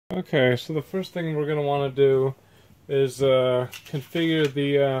Okay, so the first thing we're going to want to do is configure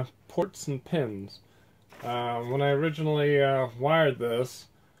the ports and pins. When I originally wired this,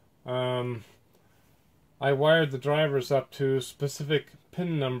 I wired the drivers up to specific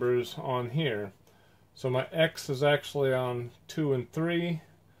pin numbers on here. So my X is actually on 2 and 3,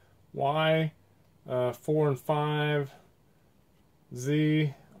 Y 4 and 5,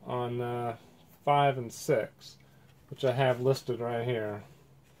 Z on 5 and 6, which I have listed right here.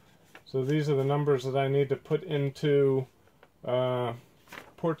 So these are the numbers that I need to put into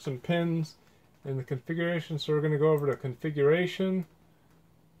ports and pins in the configuration. So we're going to go over to configuration,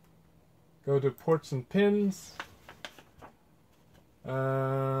 go to ports and pins.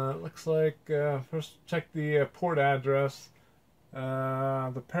 Looks like first check the port address.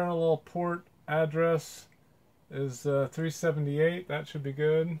 The parallel port address is 378. That should be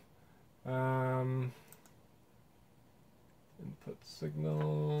good. Input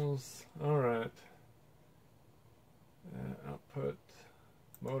signals. Alright. Output.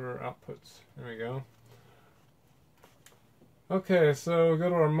 Motor outputs. There we go. Okay, so go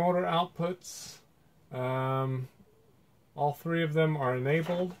to our motor outputs. All three of them are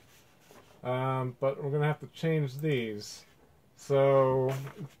enabled, but we're going to have to change these. So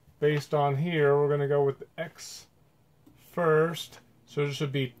based on here, we're going to go with X first. So it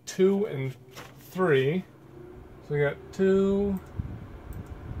should be 2 and 3. So we got 2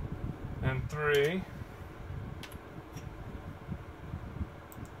 and 3.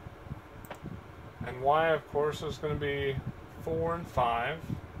 And Y, of course, is going to be 4 and 5.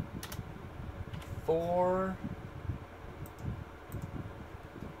 4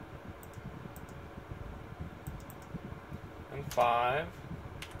 and 5.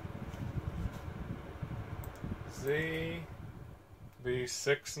 Z be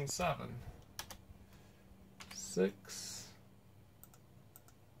 6 and 7. 6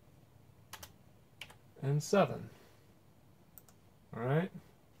 and 7. Alright.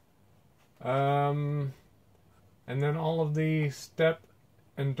 And then all of the step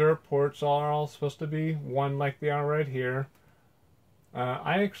and dir ports are all supposed to be 1 like they are right here.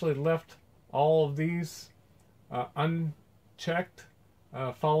 I actually left all of these unchecked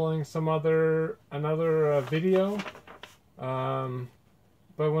following another video. But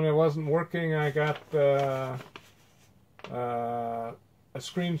when it wasn't working, I got a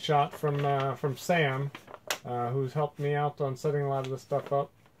screenshot from Sam, who's helped me out on setting a lot of this stuff up.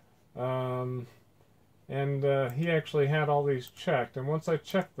 And he actually had all these checked, and once I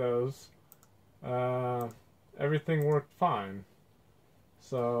checked those, everything worked fine.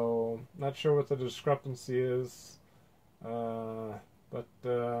 So, not sure what the discrepancy is, but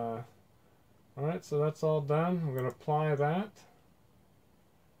alright, so that's all done. I'm going to apply that,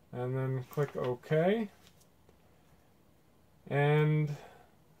 and then click OK, and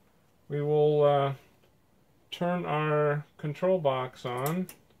we will turn our control box on.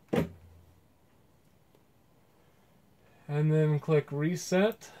 And then click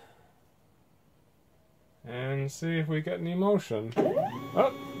reset and see if we get any motion.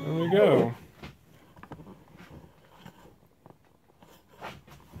 Oh, there we go.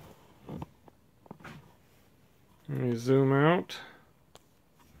 Let me zoom out.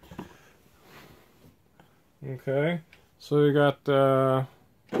 Okay, so we got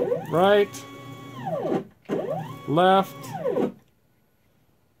right, left,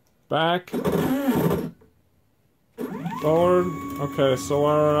 back, forward. Okay, so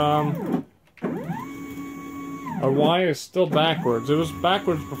our Y is still backwards. It was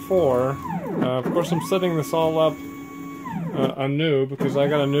backwards before. Of course, I'm setting this all up anew because I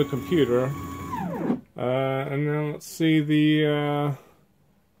got a new computer. And then let's see the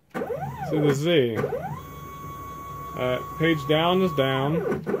Z. Page down is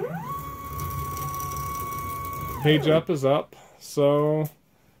down. Page up is up. So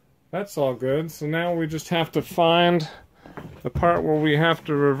that's all good. So now we just have to find the part where we have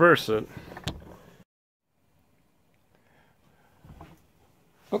to reverse it.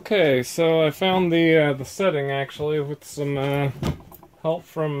 Okay, so I found the setting actually with some help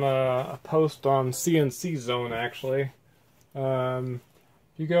from a post on CNC Zone actually. You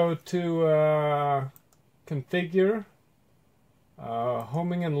go to Configure,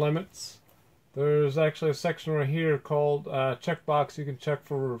 Homing and Limits. There's actually a section right here called checkbox you can check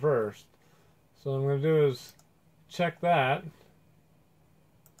for reversed. So what I'm going to do is check that,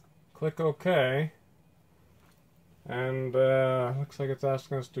 click OK, and looks like it's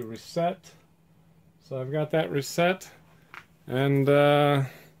asking us to reset. So I've got that reset, and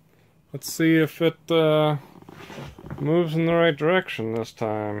let's see if it moves in the right direction this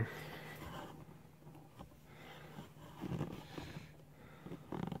time.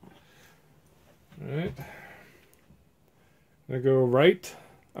 Gonna go right.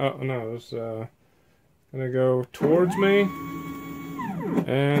 Oh no, it's gonna go towards me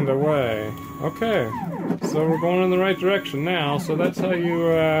and away. Okay, so we're going in the right direction now. So that's how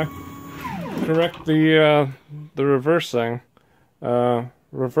you correct the reversing.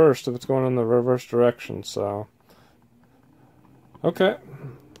 Reversed if it's going in the reverse direction. So okay.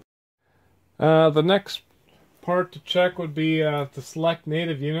 The next part to check would be to select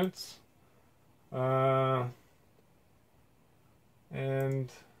native units. And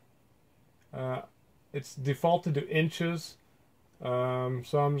it's defaulted to inches, so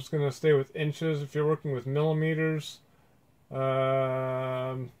I'm just going to stay with inches. If you're working with millimeters,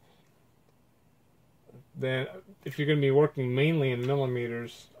 then if you're going to be working mainly in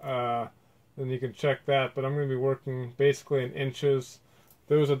millimeters, then you can check that, but I'm going to be working basically in inches.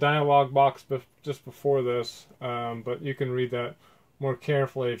 There was a dialog box just before this, but you can read that more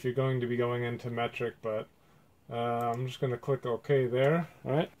carefully if you're going to be going into metric, but I'm just going to click OK there.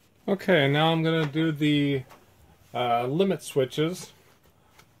 All right. Okay, now I'm going to do the limit switches.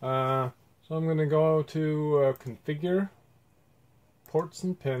 So I'm going to go to Configure, Ports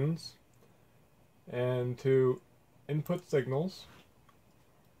and Pins, and to Input Signals.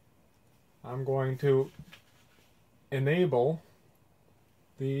 I'm going to enable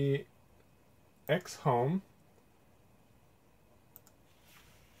the X home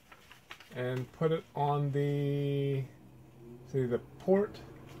and put it on the, see, the port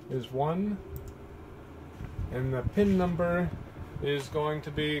is 1 and the pin number is going to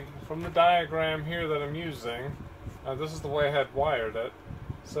be from the diagram here that I'm using. This is the way I had wired it.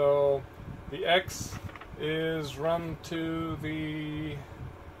 So the X is run to the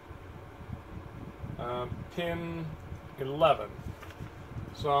pin 11.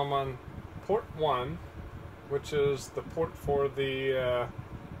 So I'm on port 1, which is the port for the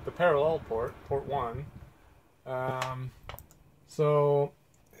parallel port, port 1. So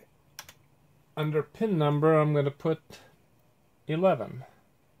under pin number, I'm going to put 11.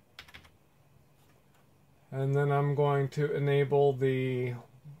 And then I'm going to enable the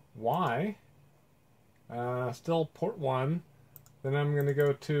Y, still port 1. Then I'm going to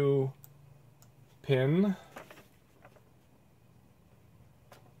go to pin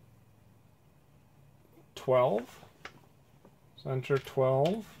 12. So enter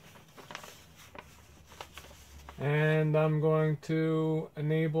 12. And I'm going to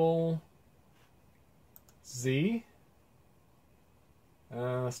enable Z,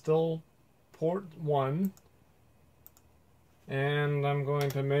 still port 1, and I'm going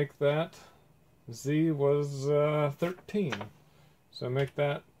to make that Z was 13. So make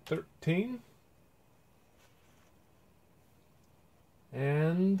that 13,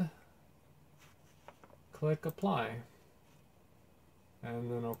 and click apply, and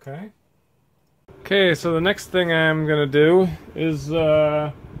then OK. Okay, so the next thing I'm going to do is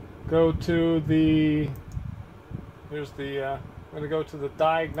go to the, I'm going to go to the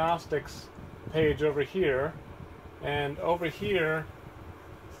Diagnostics page over here, and over here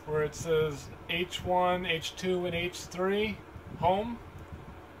where it says H1, H2, and H3 home,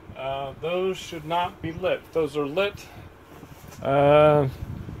 those should not be lit. Those are lit.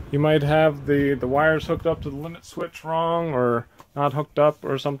 You might have the wires hooked up to the limit switch wrong or not hooked up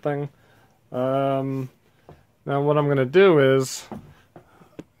or something. Now what I'm going to do is,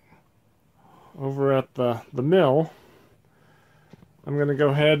 over at the mill, I'm going to go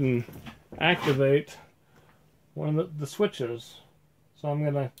ahead and activate one of the switches. So I'm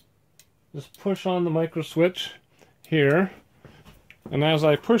going to just push on the micro switch here, and as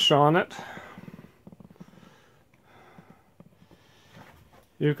I push on it,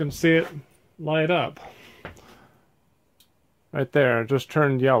 you can see it light up. Right there, it just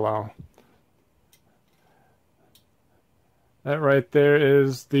turned yellow. That right there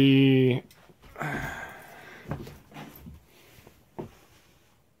is the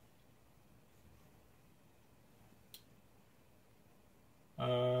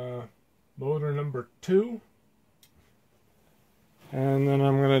motor number 2. And then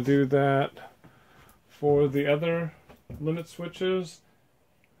I'm going to do that for the other limit switches.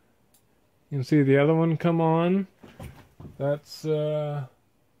 You can see the other one come on. That's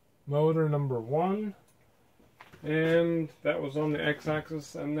motor number 1. And that was on the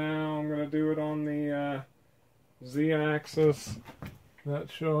x-axis, and now I'm going to do it on the z-axis.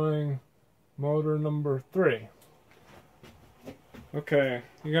 That's showing motor number 3. Okay,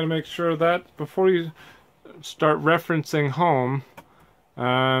 you got to make sure that before you start referencing home,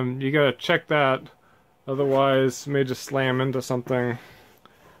 you got to check that, otherwise you may just slam into something.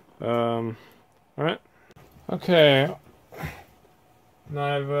 Alright. Okay. And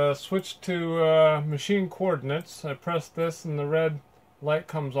I've switched to machine coordinates. I press this and the red light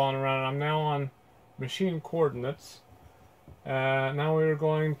comes on around it. I'm now on machine coordinates. Now we're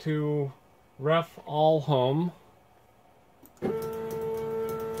going to ref all home.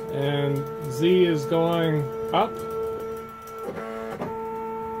 And Z is going up.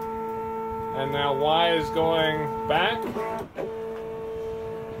 And now Y is going back.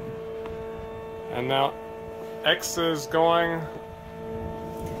 And now X is going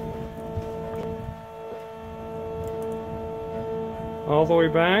all the way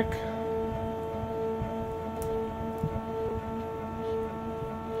back.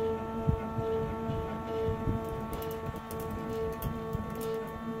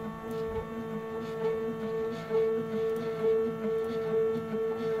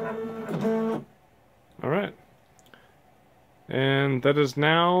 All right. And that is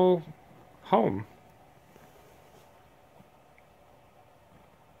now home.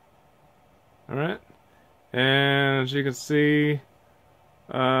 All right. And as you can see,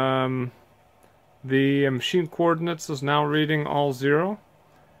 the machine coordinates is now reading all 0.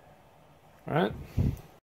 All right.